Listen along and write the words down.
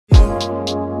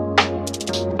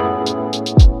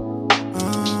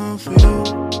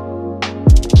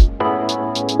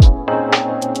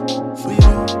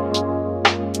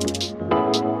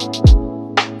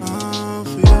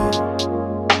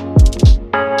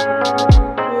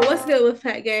good with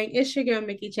Fat Gang? It's your girl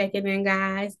Mikki checking in,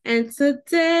 guys. And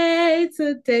today,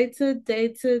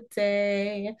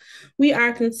 we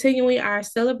are continuing our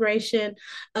celebration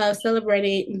of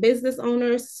celebrating business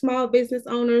owners, small business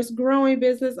owners, growing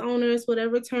business owners,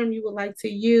 whatever term you would like to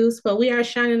use. But we are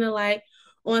shining a light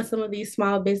on some of these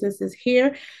small businesses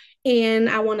here. And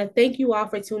I want to thank you all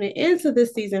for tuning in to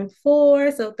this season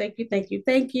 4. So thank you, thank you,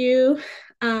 thank you.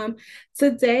 Um,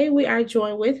 Today we are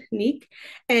joined with Neek,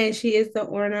 and she is the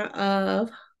owner of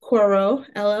Coro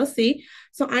LLC.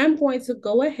 So I'm going to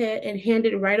go ahead and hand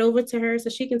it right over to her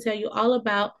so she can tell you all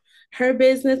about her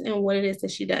business and what it is that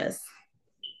she does.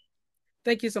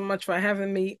 Thank you so much for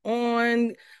having me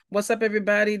on. What's up,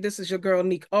 everybody? This is your girl,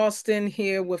 Neek Austin,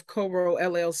 here with Coro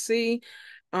LLC.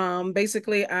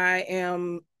 Basically, I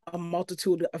am a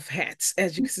multitude of hats,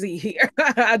 as you can see here.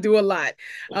 I do a lot.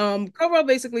 Coro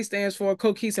basically stands for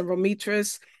Coquise and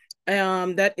Romitris.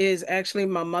 That is actually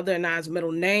my mother and I's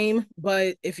middle name.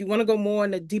 But if you want to go more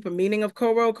in the deeper meaning of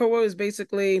Coro, Coro is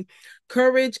basically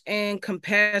courage and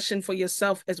compassion for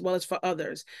yourself as well as for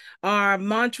others. Our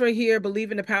mantra here,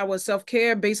 believe in the power of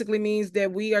self-care, basically means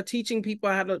that we are teaching people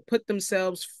how to put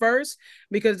themselves first,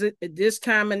 because at this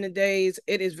time in the days,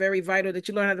 it is very vital that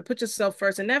you learn how to put yourself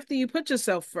first. And after you put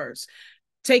yourself first,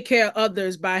 take care of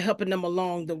others by helping them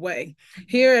along the way.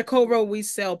 Here at Coro, we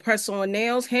sell press-on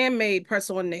nails, handmade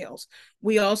press-on nails.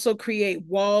 We also create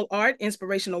wall art,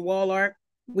 inspirational wall art.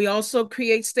 We also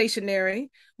create stationery.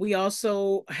 We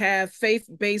also have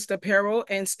faith-based apparel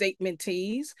and statement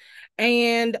tees.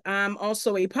 And I'm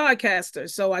also a podcaster.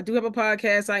 So I do have a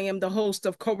podcast. I am the host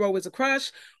of Coro is a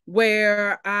Crush,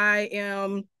 where I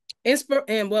am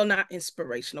not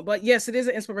inspirational, but yes, it is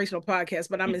an inspirational podcast,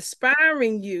 but I'm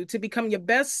inspiring you to become your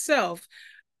best self,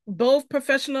 both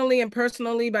professionally and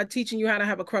personally, by teaching you how to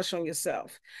have a crush on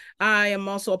yourself. I am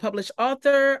also a published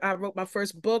author. I wrote my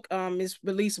first book. It's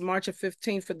released March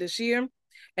 15th for this year.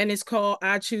 And it's called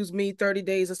I Choose Me 30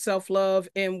 Days of Self-Love,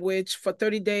 in which for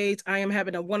 30 days, I am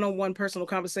having a one-on-one personal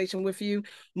conversation with you,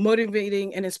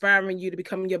 motivating and inspiring you to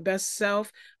become your best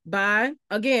self by,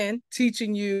 again,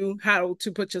 teaching you how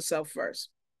to put yourself first.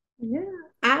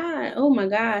 Yeah, oh my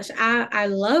gosh, I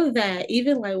love that.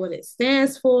 Even like what it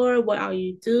stands for, what all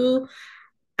you do.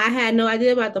 I had no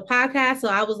idea about the podcast, so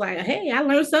I was like, "Hey, I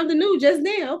learned something new just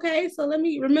then." Okay, so let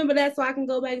me remember that so I can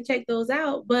go back and check those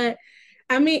out. But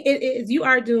I mean, it is you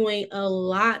are doing a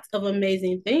lot of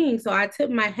amazing things. So I tip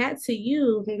my hat to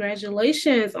you.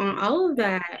 Congratulations on all of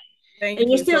that, and Thank you're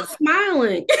you. still So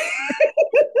smiling.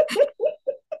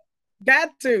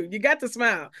 you got to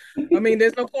smile. I mean,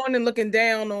 there's no point in looking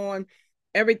down on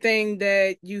everything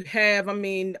that you have. I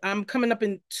mean, I'm coming up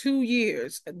in 2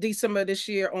 years, December this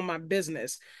year, on my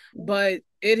business, but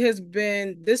it has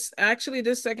been this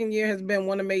second year has been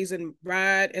one amazing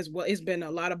ride as well. It's been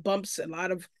a lot of bumps, a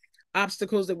lot of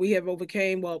obstacles that we have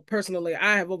overcame. Well, personally,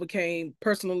 I have overcame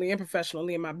personally and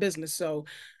professionally in my business. So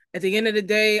at the end of the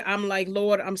day, I'm like,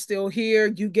 Lord, I'm still here.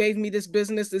 You gave me this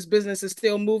business. This business is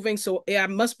still moving. So I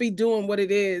must be doing what it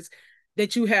is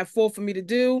that you have for me to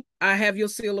do. I have your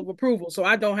seal of approval. So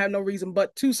I don't have no reason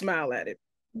but to smile at it.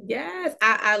 Yes,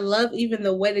 I love even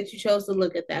the way that you chose to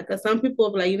look at that, because some people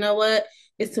will be like, you know what,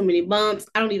 it's too many bumps.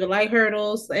 I don't even like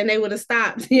hurdles, and they would have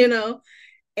stopped,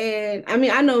 And I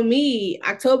mean, I know me,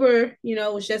 October,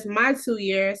 was just my 2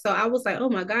 years. So I was like, oh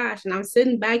my gosh. And I'm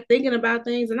sitting back thinking about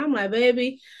things, and I'm like,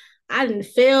 baby, I didn't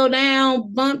fell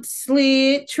down, bumped,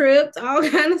 slid, tripped, all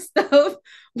kind of stuff.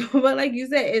 But like you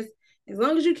said, it's as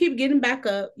long as you keep getting back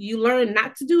up, you learn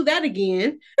not to do that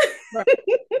again. Right.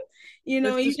 This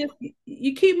You is just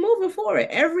you keep moving forward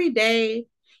every day.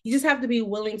 You just have to be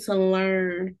willing to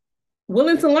learn.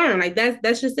 Like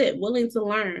that's just it, willing to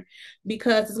learn,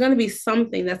 because it's going to be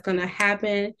something that's going to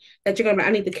happen that you're going to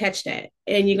I need to catch that,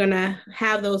 and you're going to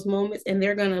have those moments, and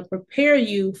they're going to prepare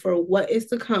you for what is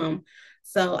to come.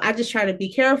 So I just try to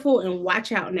be careful and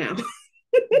watch out now.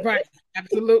 right.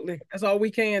 Absolutely. That's all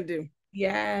we can do.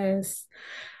 Yes.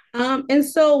 And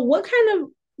so what kind of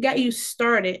got you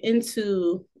started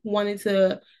into wanting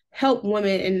to help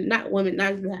women, and not women,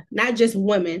 not just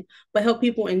women, but help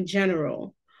people in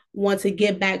general want to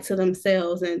get back to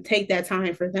themselves and take that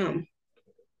time for them?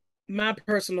 My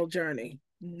personal journey,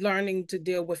 learning to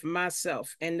deal with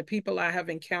myself and the people I have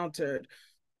encountered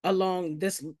along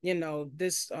this,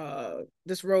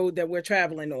 this road that we're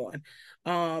traveling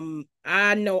on.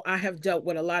 I know I have dealt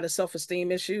with a lot of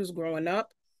self-esteem issues growing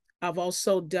up. I've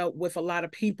also dealt with a lot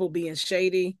of people being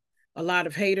shady. A lot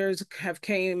of haters have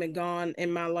came and gone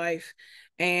in my life.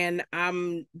 And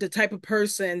I'm the type of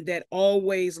person that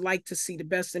always like to see the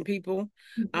best in people.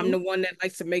 I'm Mm-hmm. the one that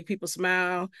likes to make people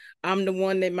smile. I'm the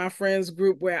one that my friends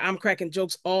group where I'm cracking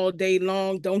jokes all day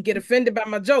long. Don't get offended by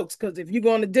my jokes, because if you're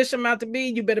going to dish them out to me,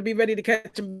 you better be ready to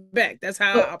catch them back. That's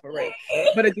how I operate.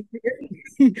 But at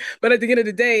but at the end of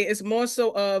the day, it's more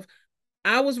so of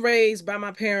I was raised by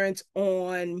my parents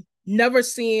on never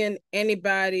seeing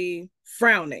anybody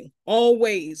frowning,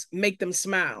 always make them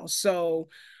smile. So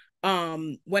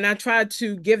when I try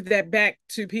to give that back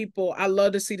to people, I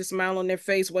love to see the smile on their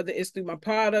face, whether it's through my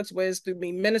products, whether it's through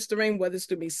me ministering, whether it's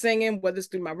through me singing, whether it's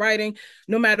through my writing,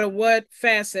 no matter what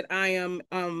facet I am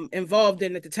involved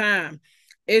in at the time.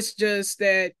 It's just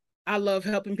that I love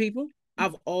helping people.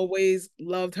 I've always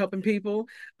loved helping people.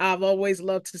 I've always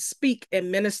loved to speak and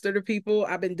minister to people.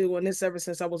 I've been doing this ever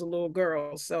since I was a little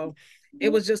girl. So it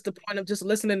was just the point of just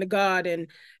listening to God and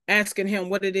asking him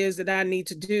what it is that I need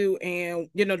to do, and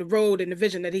the road and the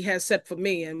vision that he has set for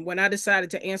me. And when I decided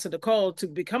to answer the call to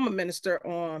become a minister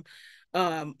on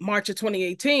March of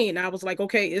 2018, I was like,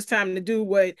 okay, it's time to do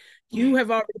what you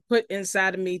have already put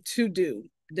inside of me to do.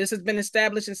 This has been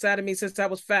established inside of me since I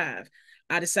was 5.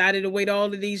 I decided to wait all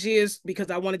of these years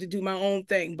because I wanted to do my own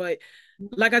thing. But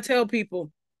like I tell people,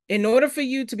 in order for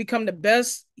you to become the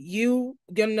best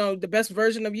the best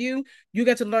version of you, you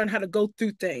got to learn how to go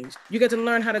through things. You got to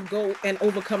learn how to go and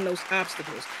overcome those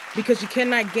obstacles, because you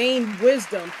cannot gain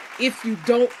wisdom if you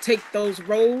don't take those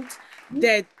roads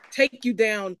that take you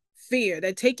down fear,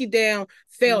 that take you down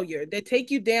failure, that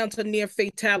take you down to near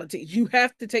fatality. You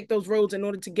have to take those roads in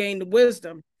order to gain the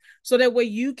wisdom. So that way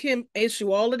you can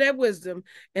issue all of that wisdom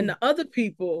and the other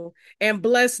people and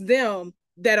bless them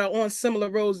that are on similar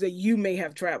roads that you may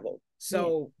have traveled. Yeah.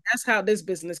 So that's how this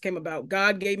business came about.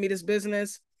 God gave me this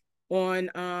business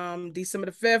on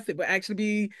December the 5th. It will actually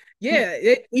be,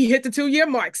 we hit the 2-year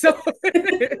mark. So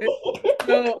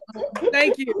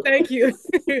thank you. Thank you.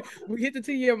 We hit the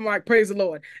 2-year mark, praise the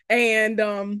Lord.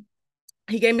 And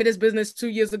he gave me this business 2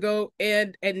 years ago,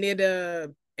 and near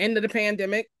the end of the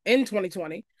pandemic in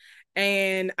 2020.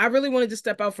 And I really wanted to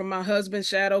step out from my husband's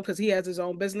shadow because he has his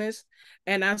own business.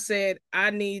 And I said,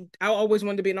 I always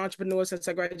wanted to be an entrepreneur since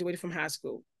I graduated from high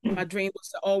school. My dream was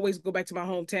to always go back to my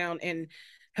hometown and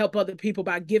help other people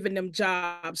by giving them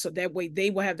jobs, so that way they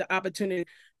will have the opportunity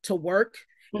to work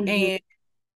Mm-hmm. and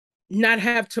not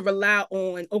have to rely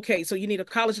on, okay, so you need a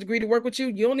college degree to work with you.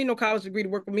 You don't need no college degree to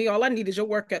work with me. All I need is your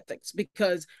work ethics,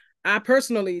 because I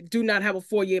personally do not have a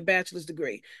 4-year bachelor's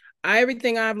degree.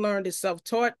 Everything I've learned is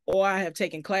self-taught, or I have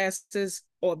taken classes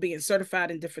or being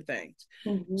certified in different things.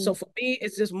 Mm-hmm. So for me,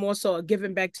 it's just more so a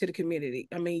giving back to the community.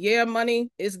 I mean, yeah, money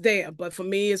is there, but for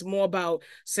me, it's more about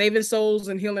saving souls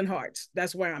and healing hearts.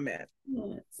 That's where I'm at.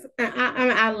 Yes.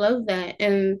 I love that.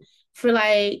 And for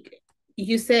like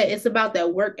you said, it's about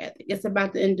that work ethic. It's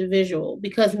about the individual.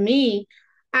 Because me,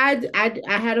 I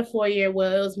had a 4 year.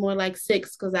 Well, it was more like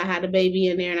 6 because I had a baby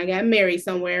in there and I got married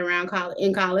somewhere around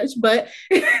college. But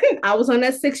I was on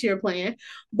that 6 year plan.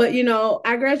 But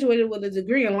I graduated with a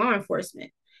degree in law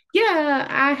enforcement. Yeah,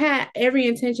 I had every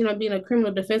intention of being a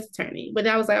criminal defense attorney, but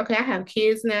I was like, okay, I have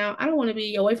kids now. I don't want to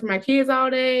be away from my kids all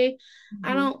day.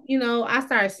 I Mm-hmm. don't, I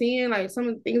started seeing like some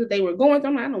of the things that they were going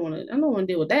through. I'm like, I don't want to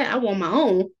deal with that. I want my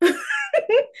own.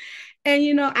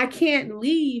 And I can't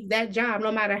leave that job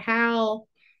no matter how,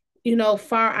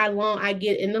 far along I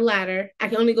get in the ladder. I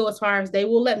can only go as far as they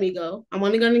will let me go. I'm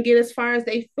only gonna get as far as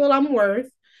they feel I'm worth.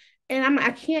 And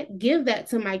I can't give that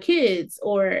to my kids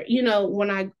or, when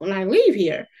I leave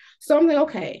here. So I'm like,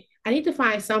 okay, I need to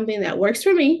find something that works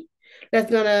for me,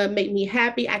 that's gonna make me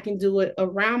happy. I can do it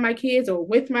around my kids or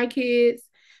with my kids.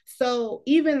 So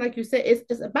even like you said,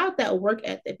 it's about that work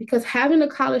ethic, because having a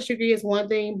college degree is one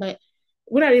thing, but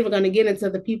we're not even going to get into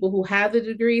the people who have the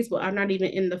degrees but are not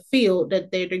even in the field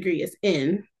that their degree is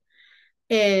in.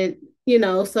 And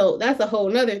so that's a whole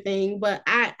nother thing. But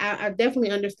I definitely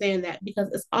understand that, because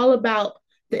it's all about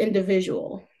the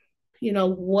individual.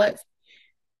 What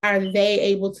are they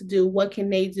able to do? What can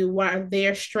they do? What are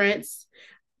their strengths?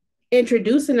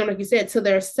 Introducing them, like you said, to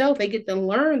their self, they get to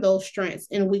learn those strengths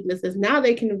and weaknesses. Now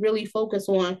they can really focus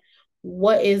on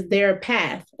what is their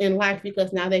path in life,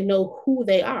 because now they know who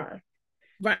they are.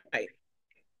 Right.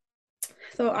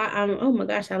 So I'm oh my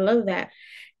gosh, I love that.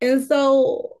 And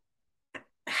so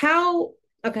how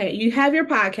okay, you have your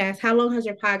podcast. How long has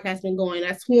your podcast been going?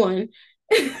 That's one.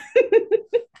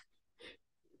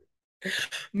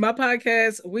 My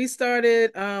podcast, we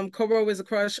started Coro is a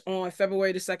Crush on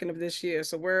February the 2nd of this year.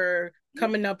 So we're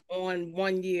coming up on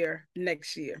 1 year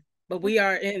next year. But we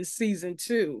are in season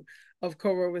 2 of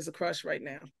Coro is a Crush right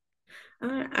now.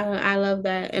 I love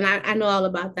that. And I know all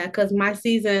about that because my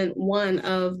season one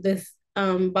of this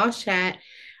Boss Chat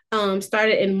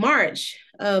started in March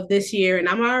of this year, and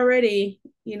I'm already,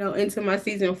 into my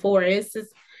season 4. It's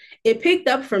just it picked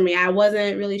up for me. I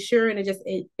wasn't really sure, and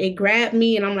it grabbed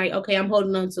me, and I'm like, okay, I'm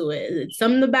holding on to it. It's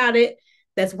something about it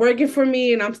that's working for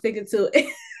me, and I'm sticking to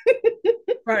it.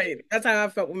 Right. That's how I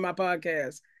felt with my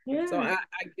podcast. So Yeah.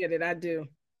 I get it. I do.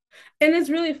 And it's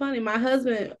really funny. My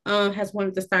husband has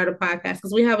wanted to start a podcast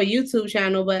because we have a YouTube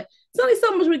channel, but it's only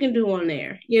so much we can do on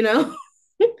there.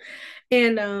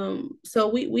 And so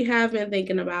we have been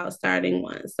thinking about starting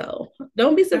one. So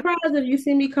don't be surprised if you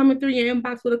see me coming through your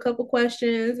inbox with a couple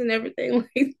questions and everything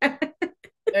like that.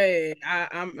 Hey,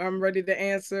 I'm ready to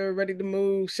answer, ready to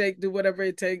move, shake, do whatever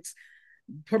it takes,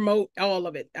 promote all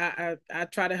of it. I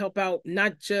try to help out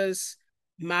not just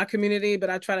my community, but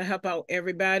I try to help out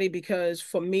everybody because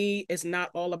for me, it's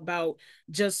not all about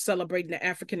just celebrating the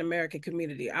African American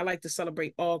community. I like to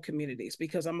celebrate all communities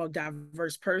because I'm a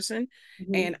diverse person,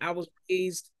 Mhm. and I was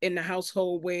raised in a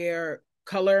household where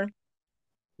color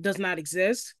does not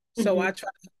exist. So Mhm. I try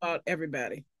to help out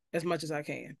everybody as much as I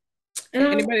can. And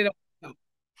Anybody that don't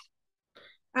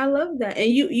I love that.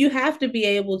 And you have to be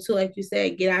able to, like you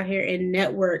said, get out here and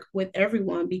network with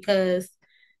everyone because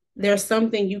there's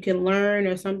something you can learn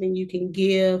or something you can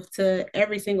give to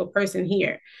every single person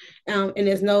here. And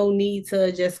there's no need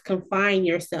to just confine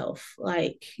yourself.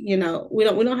 Like, we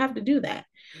don't have to do that.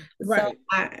 So right.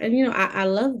 I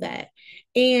love that.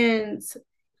 And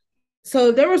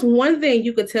so there was one thing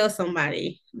you could tell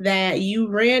somebody that you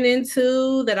ran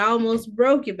into that almost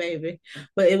broke you, baby.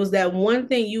 But it was that one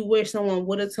thing you wish someone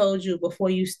would have told you before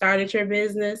you started your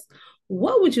business.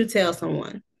 What would you tell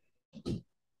someone?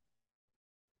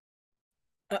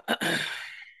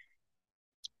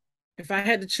 If I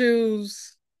had to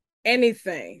choose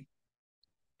anything,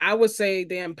 I would say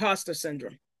the imposter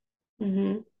syndrome.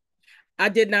 Mm-hmm. I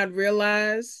did not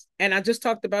realize, and I just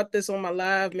talked about this on my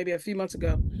live maybe a few months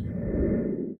ago.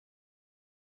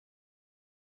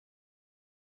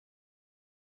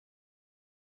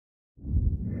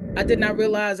 I did not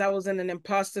realize I was in an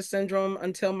imposter syndrome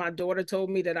until my daughter told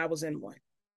me that I was in one.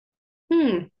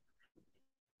 Hmm.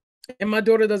 And my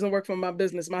daughter doesn't work for my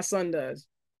business, my son does.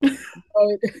 But,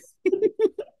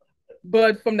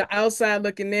 but from the outside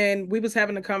looking in, we was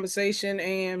having a conversation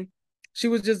and she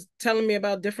was just telling me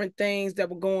about different things that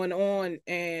were going on.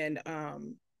 And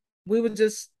we were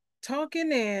just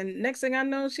talking. And next thing I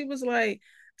know, she was like,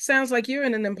 sounds like you're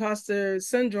in an imposter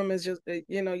syndrome as just,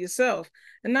 yourself.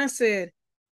 And I said,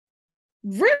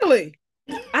 really?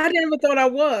 I never thought I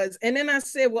was. And then I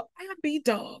said, well, I be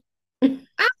dog.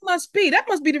 I must be. That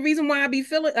must be the reason why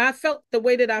I felt the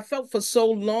way that I felt for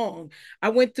so long. I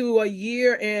went through a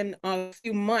year and a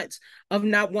few months of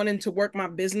not wanting to work my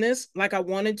business like I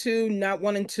wanted to, not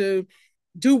wanting to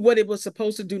do what it was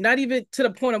supposed to do, not even to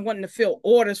the point of wanting to fill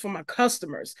orders for my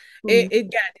customers.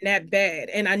 It got that bad.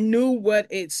 And I knew what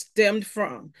it stemmed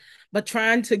from. But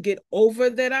trying to get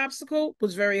over that obstacle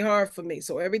was very hard for me.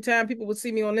 So every time people would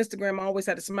see me on Instagram, I always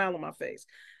had a smile on my face.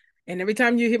 And every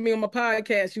time you hit me on my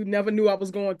podcast, you never knew I was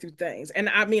going through things. And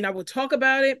I mean, I would talk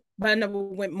about it, but I never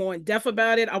went more in depth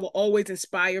about it. I will always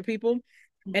inspire people.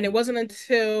 And it wasn't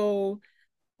until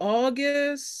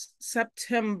August,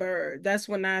 September, that's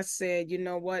when I said, you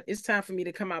know what, it's time for me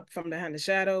to come out from behind the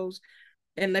shadows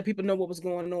and let people know what was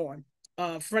going on.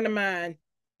 A friend of mine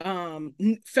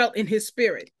felt in his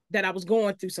spirit that I was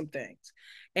going through some things.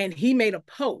 And he made a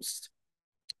post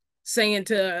saying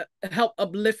to help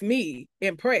uplift me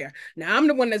in prayer. Now I'm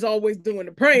the one that's always doing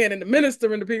the praying and the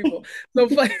ministering to people. So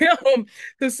for him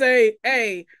to say,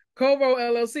 hey, Coro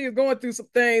LLC is going through some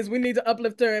things. We need to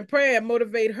uplift her in prayer and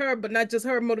motivate her, but not just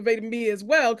her, motivating me as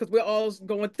well, because we're all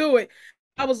going through it.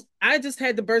 I just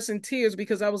had to burst in tears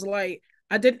because I was like,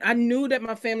 I knew that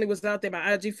my family was out there,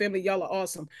 my IG family, y'all are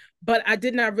awesome. But I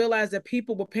did not realize that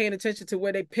people were paying attention to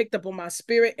where they picked up on my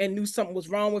spirit and knew something was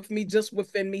wrong with me just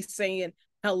within me saying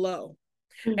hello.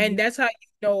 Mm-hmm. And that's how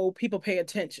people pay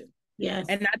attention. Yes.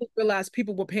 And I didn't realize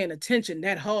people were paying attention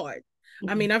that hard. I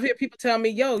Mm-hmm. mean, I've heard people tell me,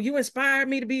 yo, you inspired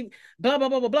me to be blah, blah,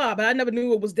 blah, blah, blah. But I never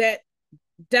knew it was that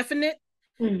definite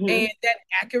and Mm-hmm. that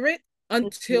accurate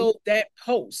until that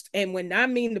post. And when I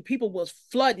mean the people was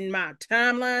flooding my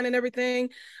timeline and everything,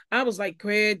 I was like,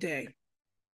 great day.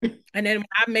 And then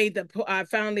I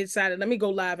finally decided, let me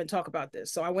go live and talk about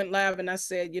this. So I went live and I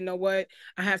said, you know what?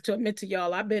 I have to admit to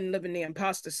y'all, I've been living the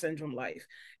imposter syndrome life.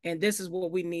 And this is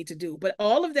what we need to do. But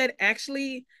all of that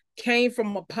actually came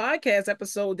from a podcast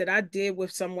episode that I did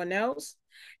with someone else.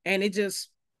 And it just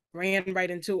ran right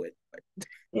into it.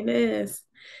 It is.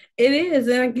 It is.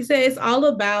 And like you said, it's all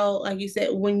about, like you said,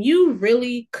 when you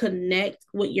really connect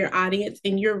with your audience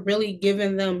and you're really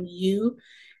giving them you,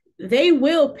 they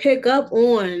will pick up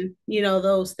on,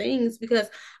 those things, because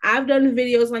I've done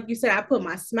videos, like you said, I put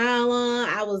my smile on,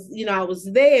 I was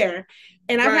there.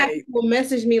 And I've had Right. people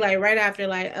message me like right after,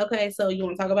 like, okay, so you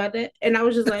want to talk about that? And I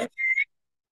was just like,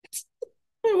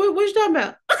 what you talking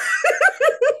about?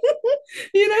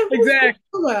 Who's Exactly.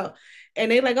 talking about?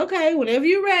 And they like, okay, whenever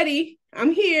you're ready,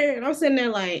 I'm here. And I'm sitting there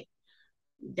like,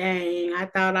 dang, I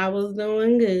thought I was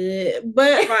doing good.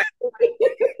 But Right.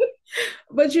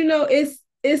 but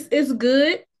it's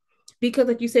good, because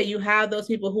like you said, you have those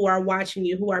people who are watching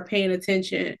you, who are paying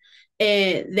attention,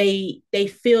 and they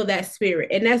feel that spirit.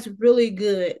 And that's really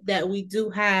good that we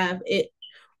do have it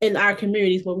in our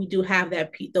communities, where we do have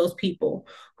those people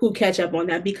who catch up on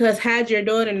that. Because had your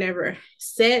daughter never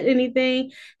said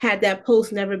anything, had that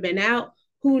post never been out,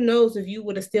 who knows if you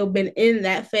would have still been in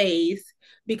that phase,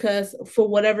 because for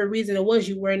whatever reason it was,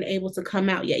 you weren't able to come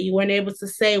out yet, you weren't able to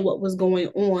say what was going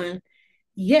on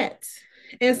yet.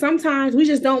 And sometimes we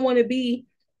just don't want to be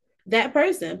that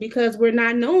person, because we're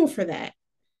not known for that.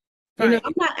 Right.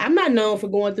 I'm not known for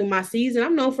going through my season.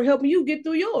 I'm known for helping you get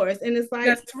through yours. And it's like,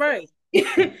 That's right.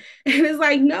 and it's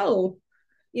like, no,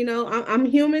 I'm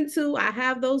human too. I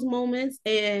have those moments.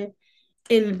 And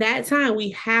in that time, we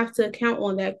have to count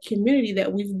on that community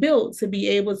that we've built to be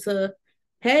able to,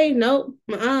 hey, nope,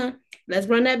 let's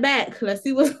run that back. Let's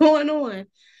see what's going on.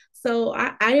 So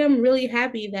I am really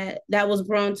happy that that was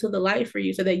brought to the light for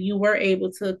you, so that you were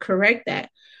able to correct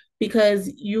that,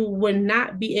 because you would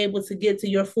not be able to get to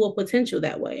your full potential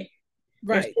that way.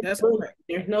 There's Right. no That's growth, correct.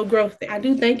 there's no growth there. I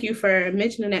do thank you for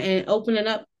mentioning that and opening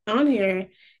up on here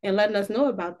and letting us know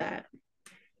about that.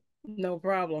 No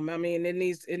problem. I mean, it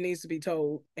needs to be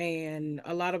told. And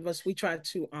a lot of us, we try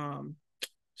to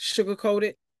sugarcoat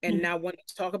it and not want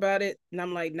to talk about it. And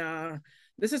I'm like, nah,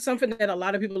 this is something that a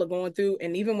lot of people are going through.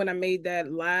 And even when I made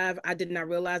that live, I did not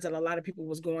realize that a lot of people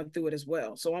was going through it as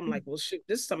well. So I'm like, well, shoot,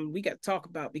 this is something we got to talk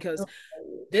about, because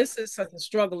this is such a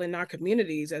struggle in our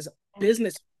communities as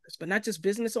business owners, but not just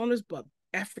business owners, but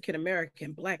African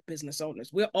American, Black business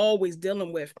owners. We're always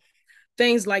dealing with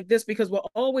things like this because we're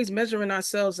always measuring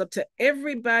ourselves up to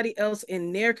everybody else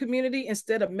in their community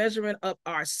instead of measuring up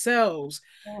ourselves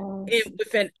Yes.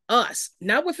 within us,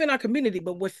 not within our community,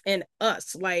 but within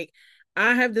us. Like,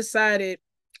 I have decided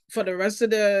for the rest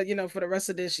of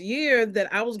this year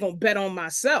that I was going to bet on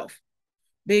myself,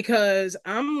 because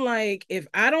I'm like, if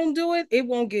I don't do it, it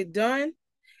won't get done.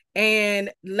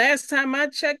 And last time I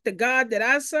checked, the God that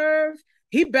I serve,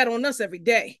 he bet on us every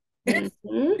day.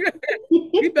 Mm-hmm.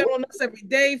 He bet on us every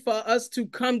day for us to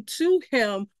come to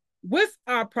him with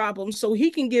our problems so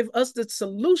he can give us the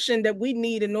solution that we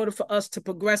need in order for us to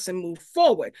progress and move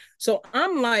forward. So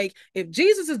I'm like, if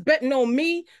Jesus is betting on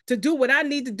me to do what I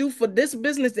need to do for this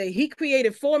business that he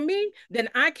created for me, then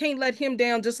I can't let him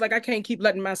down, just like I can't keep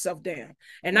letting myself down.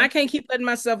 And I can't keep letting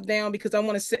myself down because I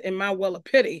want to sit in my well of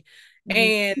pity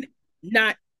and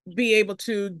not be able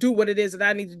to do what it is that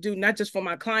I need to do, not just for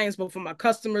my clients, but for my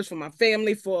customers, for my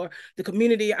family, for the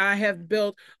community I have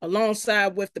built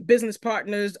alongside with the business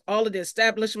partners, all of the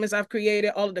establishments I've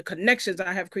created, all of the connections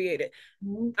I have created.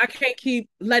 I can't keep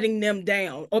letting them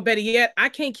down. Or better yet, I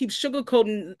can't keep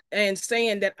sugarcoating and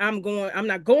saying that I'm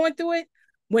not going through it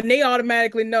when they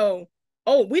automatically know,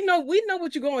 oh, we know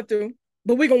what you're going through,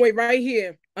 but we're gonna wait right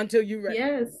here until you're ready.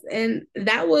 Yes, and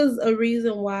that was a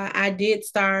reason why I did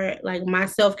start like my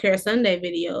self-care Sunday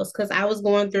videos, because I was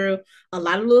going through a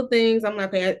lot of little things. I'm like,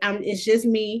 okay, it's just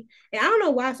me, and I don't know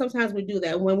why sometimes we do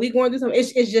that when we going through something.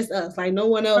 It's just us, like no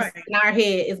one else Right, in our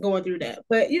head is going through that.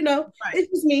 But right,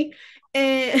 it's just me,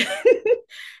 and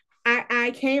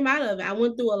I came out of it. I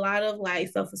went through a lot of like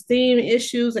self-esteem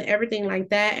issues and everything like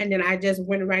that. And then I just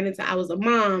went right into I was a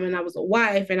mom and I was a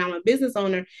wife and I'm a business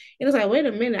owner. And it was like, wait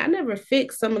a minute, I never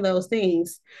fixed some of those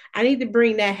things. I need to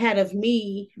bring that head of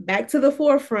me back to the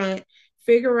forefront,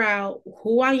 figure out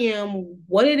who I am,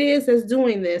 what it is that's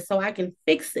doing this so I can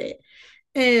fix it.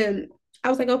 And I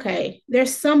was like, okay,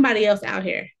 there's somebody else out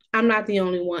here. I'm not the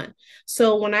only one.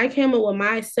 So when I came up with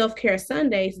my self-care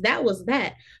Sundays, that was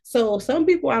that. So some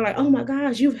people are like, oh my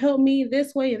gosh, you've helped me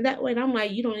this way and that way. And I'm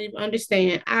like, you don't even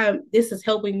understand. This is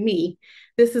helping me.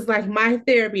 This is like my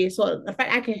therapy. So the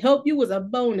fact I can help you was a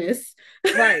bonus.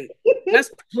 right. That's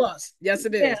the plus. Yes,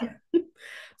 it is. Yeah.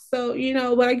 So,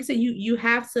 but like you said, you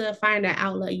have to find that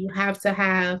outlet. You have to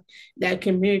have that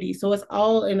community. So it's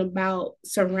all in about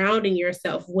surrounding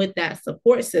yourself with that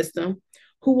support system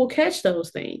who will catch those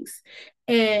things.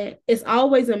 And it's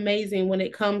always amazing when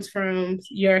it comes from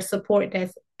your support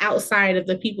that's outside of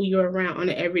the people you're around on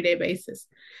an everyday basis.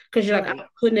 Because you're like, Right, I'm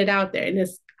putting it out there, and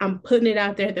I'm putting it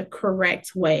out there the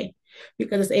correct way,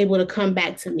 because it's able to come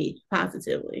back to me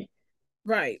positively.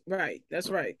 right, right. That's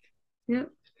right. Yeah.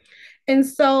 And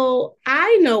so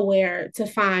I know where to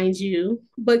find you,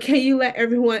 but can you let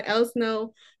everyone else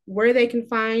know where they can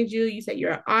find you? You said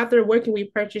you're an author. Where can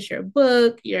we purchase your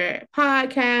book, your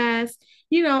podcast,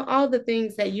 all the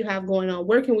things that you have going on?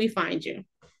 Where can we find you?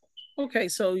 Okay,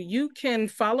 so you can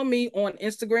follow me on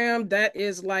Instagram. That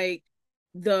is like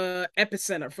the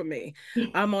epicenter for me.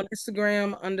 I'm on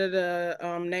Instagram under the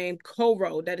name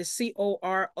Coro. That is CORO_LLC.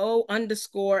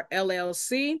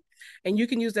 And you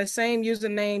can use that same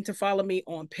username to follow me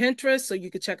on Pinterest. So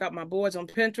you can check out my boards on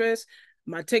Pinterest,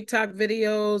 my TikTok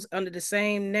videos under the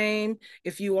same name.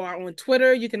 If you are on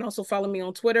Twitter, you can also follow me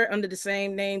on Twitter under the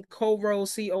same name, Coro,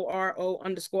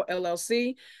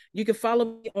 CORO_LLC. You can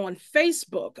follow me on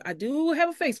Facebook. I do have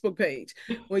a Facebook page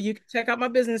where you can check out my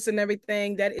business and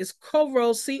everything. That is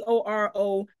Coro,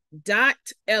 CORO.LLC.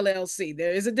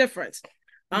 There is a difference.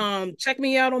 Check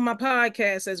me out on my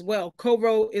podcast as well.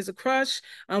 Coro is a Crush.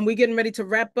 We're getting ready to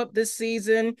wrap up this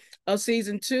season of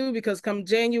season 2 because come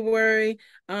January,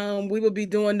 we will be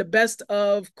doing the best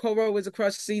of Coro is a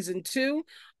Crush season 2.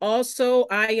 Also,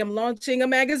 I am launching a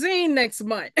magazine next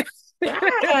month.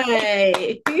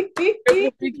 Right. It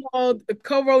will be called the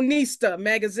Coronista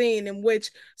magazine, in which,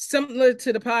 similar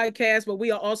to the podcast, but we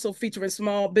are also featuring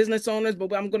small business owners.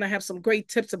 But I'm going to have some great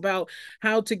tips about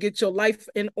how to get your life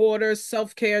in order,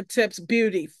 self-care tips,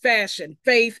 beauty, fashion,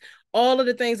 faith, all of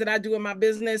the things that I do in my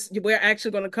business. We're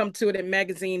actually going to come to it in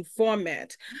magazine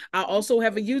format. I also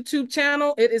have a YouTube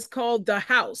channel. It is called The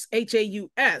House,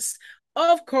 HAUS,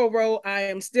 of Coro. I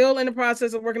am still in the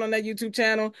process of working on that YouTube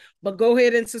channel, but go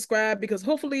ahead and subscribe because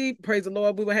hopefully, praise the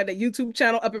Lord, we will have that YouTube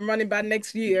channel up and running by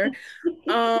next year.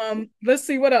 Let's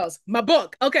see what else. My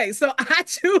book. Okay, so I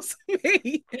Choose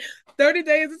Me, 30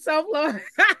 Days of Self-Love.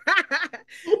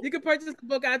 You can purchase the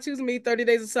book I Choose Me, 30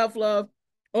 Days of Self-Love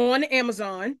on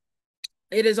Amazon.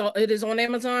 It is on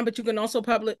Amazon, but you can also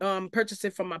purchase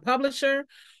it from my publisher,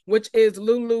 which is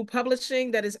Lulu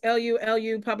Publishing. That is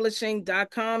LULU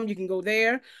publishing.com. You can go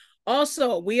there.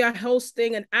 Also, we are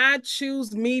hosting an I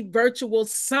Choose Me virtual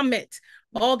summit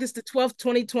August the 12th,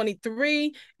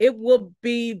 2023. It will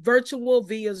be virtual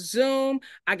via Zoom.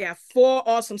 I got 4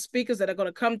 awesome speakers that are going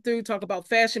to come through, talk about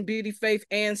fashion, beauty, faith,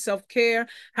 and self-care,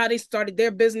 how they started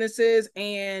their businesses,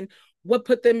 and what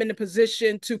put them in the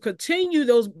position to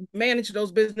manage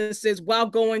those businesses while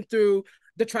going through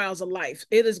the trials of life.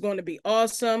 It is going to be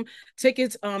awesome.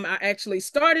 Tickets, I actually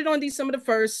started on December the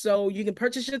 1st, so you can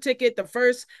purchase your ticket. The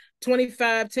first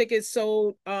 25 tickets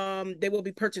sold, they will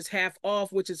be purchased half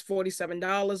off, which is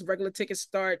 $47. Regular tickets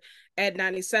start at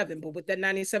 $97. But with that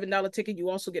 $97 ticket, you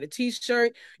also get a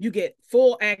t-shirt. You get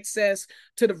full access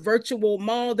to the virtual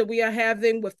mall that we are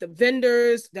having with the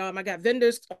vendors. I got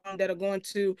vendors that are going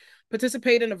to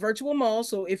participate in a virtual mall.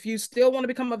 So if you still want to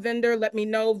become a vendor, let me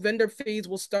know. Vendor fees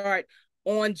will start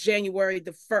on January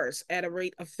the 1st at a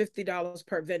rate of $50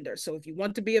 per vendor. So if you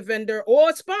want to be a vendor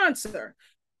or a sponsor,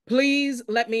 please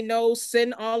let me know.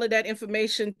 Send all of that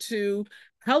information to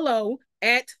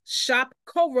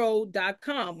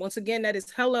hello@shopcoro.com. Once again, that is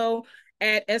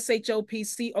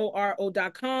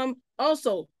hello@shopcoro.com.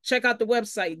 Also, check out the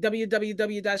website,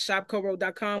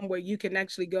 www.shopcoro.com, where you can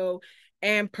actually go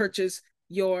and purchase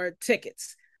your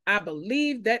tickets. I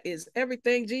believe that is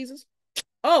everything, Jesus.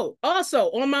 Oh, also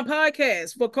on my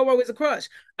podcast for Coro is a Crush,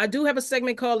 I do have a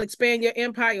segment called Expand Your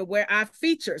Empire, where I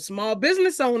feature small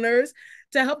business owners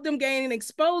to help them gain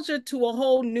exposure to a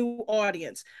whole new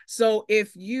audience. So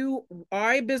if you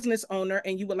are a business owner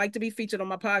and you would like to be featured on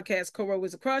my podcast, Coro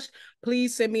is a Crush,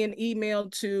 please send me an email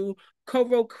to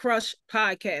Coro Crush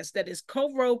Podcast. That is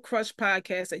Coro Crush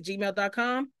Podcast at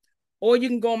gmail.com. Or you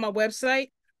can go on my website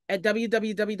at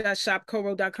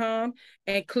www.shopcoro.com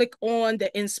and click on the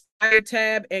Inspire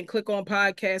tab and click on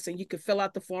podcast, and you can fill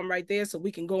out the form right there so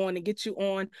we can go on and get you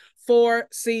on for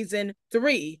season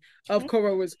 3 of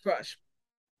Coro is Crush.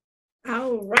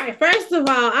 All right. First of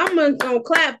all, I'm gonna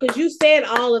clap because you said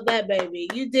all of that, baby.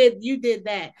 You did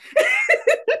that.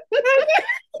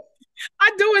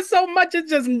 I do it so much, it's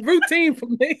just routine for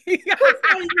me.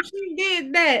 She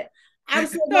did that. I'm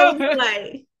sitting there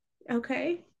like,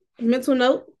 okay. Mental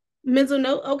note.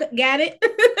 Okay, got it.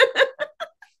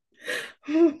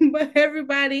 But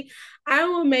everybody, I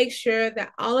will make sure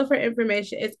that all of her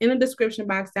information is in the description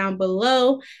box down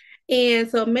below. And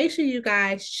so make sure you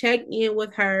guys check in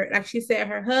with her. Like she said,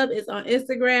 her hub is on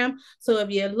Instagram. So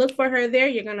if you look for her there,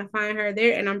 you're going to find her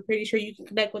there. And I'm pretty sure you can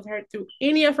connect with her through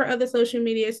any of her other social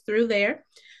medias through there.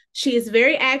 She is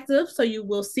very active. So you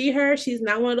will see her. She's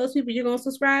not one of those people you're going to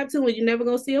subscribe to when you're never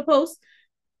going to see a post.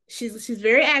 She's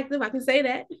very active. I can say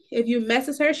that. If you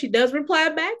message her, she does reply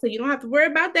back. So you don't have to worry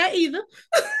about that either.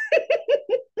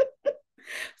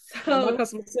 My So,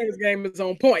 customer service game is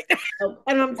on point.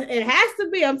 it has to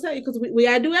be. I'm telling you, because we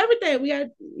gotta do everything. We got,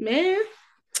 man.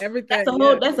 Everything,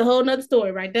 yeah. That's a whole nother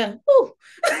story right there.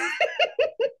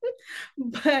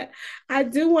 But I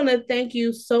do want to thank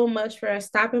you so much for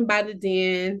stopping by the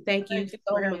den. Thank you Thank you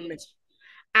so for having much. me.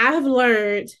 I've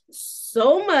learned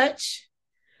so much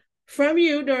from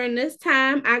you during this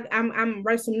time. I'm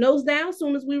write some notes down as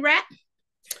soon as we wrap,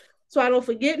 so I don't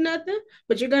forget nothing.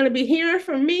 But you're gonna be hearing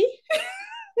from me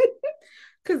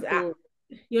because Cool.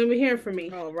 you're gonna be hearing from me.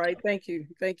 All right. Thank you.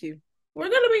 Thank you. We're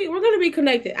gonna be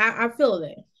connected. I feel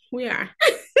that we are.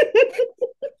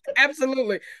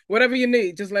 Absolutely. Whatever you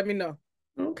need, just let me know.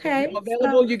 If Okay, I'm so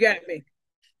available, you got me.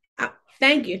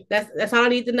 thank you. That's all I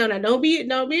need to know. Now, don't be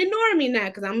ignoring me now,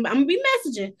 because I'm gonna be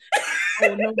messaging.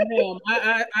 Oh no,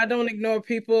 ma'am. I don't ignore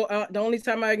people. The only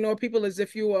time I ignore people is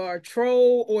if you are a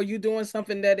troll or you doing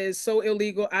something that is so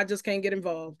illegal. I just can't get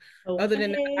involved. Other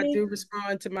than that, I Okay. do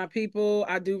respond to my people.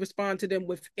 I do respond to them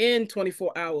within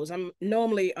 24 hours. I'm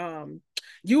normally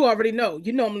you already know.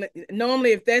 You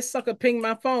normally if that sucker ping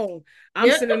my phone, I'm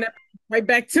Yep. sending that right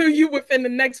back to you within the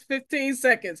next 15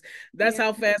 seconds. That's Yeah.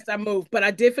 how fast I move. But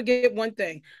I did forget one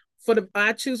thing. For the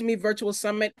I Choose Me Virtual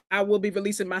Summit, I will be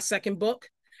releasing my second book.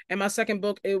 And my second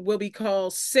book, it will be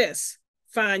called Sis,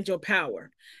 Find Your Power.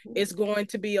 It's going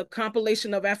to be a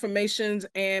compilation of affirmations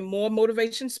and more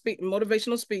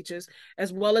motivational speeches,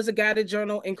 as well as a guided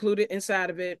journal included inside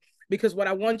of it. Because what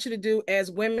I want you to do as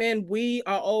women, we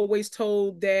are always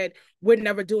told that we're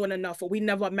never doing enough or we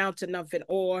never amount to nothing,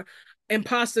 or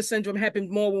imposter syndrome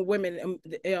happens more with women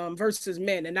versus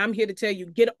men. And I'm here to tell you,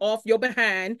 get off your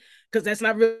behind, because that's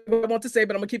not really what I want to say,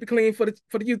 but I'm gonna keep it clean for the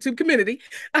YouTube community.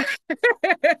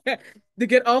 To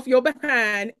get off your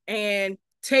behind and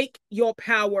take your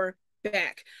power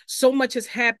back. So much has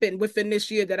happened within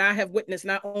this year that I have witnessed,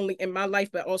 not only in my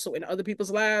life, but also in other people's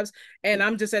lives. And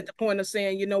I'm just at the point of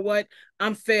saying, you know what?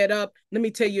 I'm fed up. Let me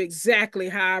tell you exactly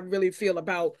how I really feel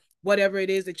about whatever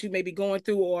it is that you may be going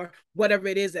through or whatever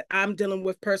it is that I'm dealing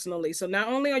with personally. So not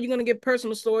only are you going to get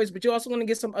personal stories, but you're also going to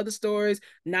get some other stories,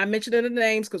 not mentioning the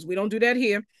names because we don't do that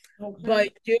here. Okay. But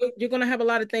you're going to have a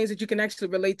lot of things that you can actually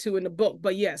relate to in the book.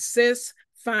 But yes, Sis,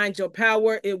 Find Your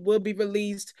Power. It will be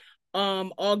released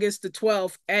August the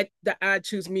 12th at the I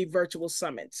Choose Me Virtual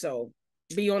Summit. So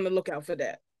be on the lookout for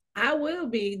that. I will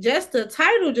be. Just the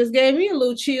title just gave me a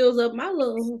little chills up my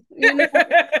little,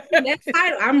 that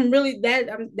title. I'm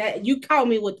that you caught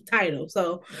me with the title.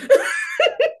 So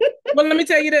Well, let me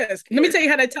tell you this. Let me tell you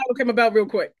how that title came about real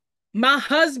quick. My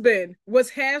husband was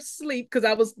half asleep because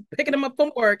I was picking him up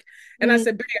from work, and I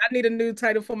said, "Babe, I need a new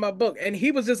title for my book." And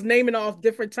he was just naming off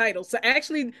different titles. So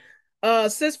actually,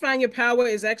 Sis Find Your Power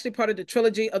is actually part of the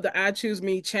trilogy of the I Choose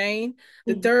Me chain.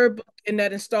 The third book in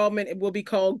that installment, it will be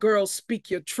called Girls Speak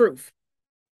Your Truth.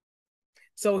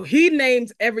 So he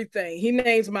names everything. He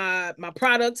names my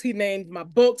products. He names my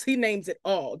books. He names it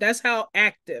all. That's how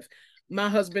active my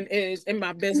husband is in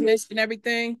my business and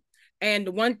everything. And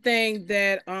the one thing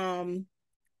that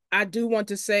I do want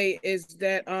to say is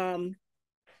that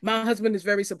my husband is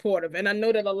very supportive, and I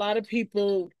know that a lot of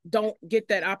people don't get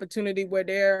that opportunity where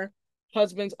their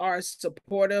husbands are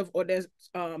supportive or their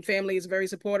family is very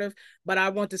supportive. But I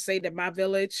want to say that my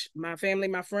village, my family,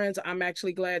 my friends, I'm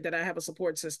actually glad that I have a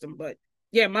support system. But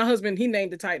yeah, my husband, he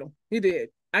named the title. He did.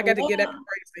 I got to get that well,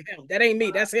 praise to him. That ain't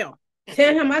me. That's him.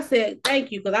 tell him I said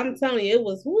thank you, because I'm telling you it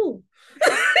was woo.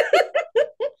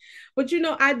 But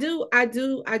I do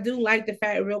like the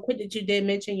fact real quick that you did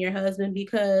mention your husband,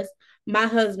 because my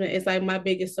husband is like my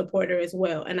biggest supporter as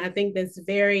well. And I think that's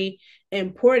very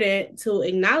important to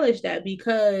acknowledge that,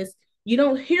 because you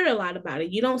don't hear a lot about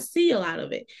it. You don't see a lot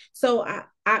of it. So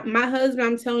my husband,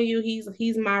 I'm telling you,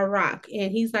 he's my rock.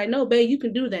 And he's like, no, babe, you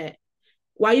can do that.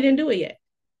 Why you didn't do it yet?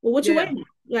 Well, what you Yeah. waiting on?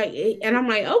 Like, and I'm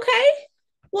like, okay,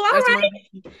 well, all That's right,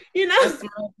 my you That's know.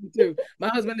 my husband too. My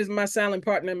husband is my silent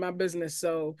partner in my business.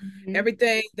 So Mm-hmm.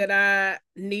 everything that I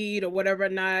need or whatever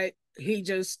night, he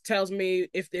just tells me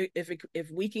if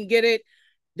we can get it,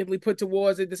 then we put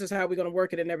towards it. This is how we're gonna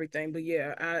work it and everything. But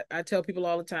yeah, I tell people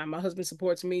all the time, my husband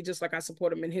supports me just like I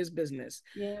support him in his business.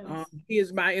 Yes. He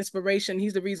is my inspiration.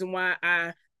 He's the reason why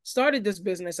I started this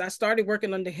business. I started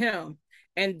working under him,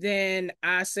 and then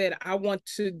I said I want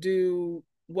to do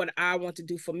what I want to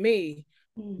do for me,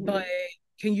 Mm-hmm. but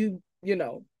can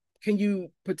can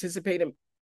you participate and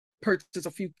purchase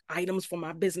a few items for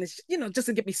my business, just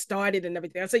to get me started and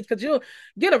everything? I said, because you'll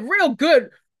get a real good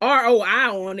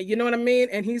ROI on it, you know what I mean?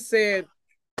 And he said,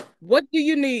 what do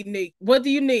you need, Nick? What do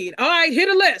you need? All right, hit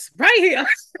a list right here.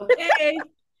 Okay.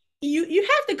 You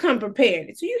have to come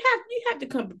prepared. So you have to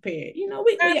come prepared.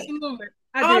 We Absolutely.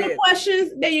 I all the did.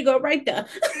 questions. There you go, right there.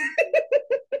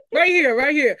 Right here,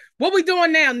 right here. What we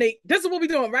doing now, Nate? This is what we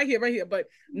doing right here, right here. But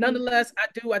nonetheless, I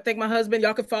thank my husband.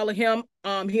 Y'all can follow him.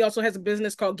 He also has a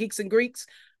business called Geeks and Greeks.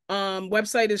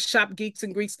 Website is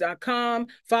shopgeeksandgreeks.com.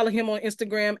 Follow him on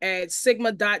Instagram at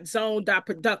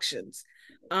sigma.zone.productions.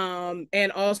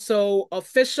 And also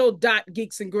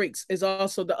official.geeksandgreeks is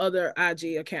also the other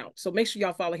IG account. So make sure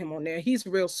y'all follow him on there. He's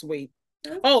real sweet.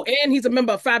 Oh, and he's a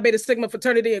member of Phi Beta Sigma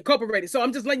Fraternity Incorporated. So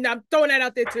I'm just letting I'm throwing that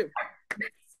out there too.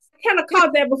 Kind of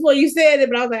caught that before you said it,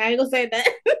 but I was like, I ain't gonna say that.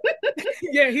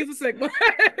 Yeah, he's a Sigma.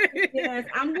 Yes,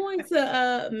 I'm going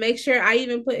to make sure I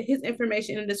even put his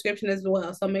information in the description as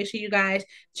well. So make sure you guys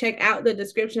check out the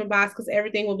description box because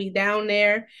everything will be down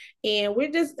there. And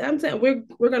I'm saying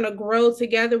we're gonna grow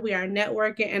together. We are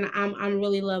networking, and I'm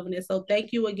really loving it. So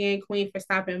thank you again, Queen, for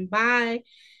stopping by.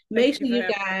 Make Thank sure you for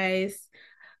you having guys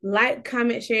like,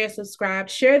 comment, share, subscribe.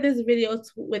 Share this video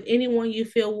with anyone you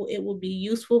feel it will be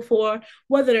useful for,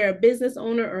 whether they're a business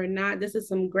owner or not. This is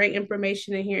some great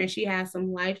information in here, and she has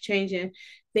some life-changing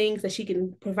things that she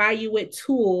can provide you with,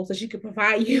 tools that she can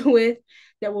provide you with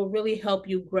that will really help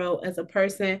you grow as a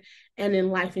person and in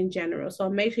life in general.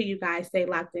 So make sure you guys stay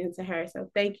locked into her.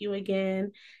 So thank you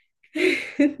again.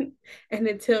 And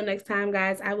until next time,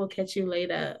 guys, I will catch you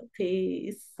later.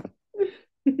 Peace.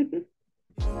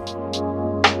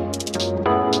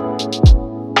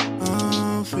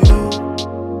 For you.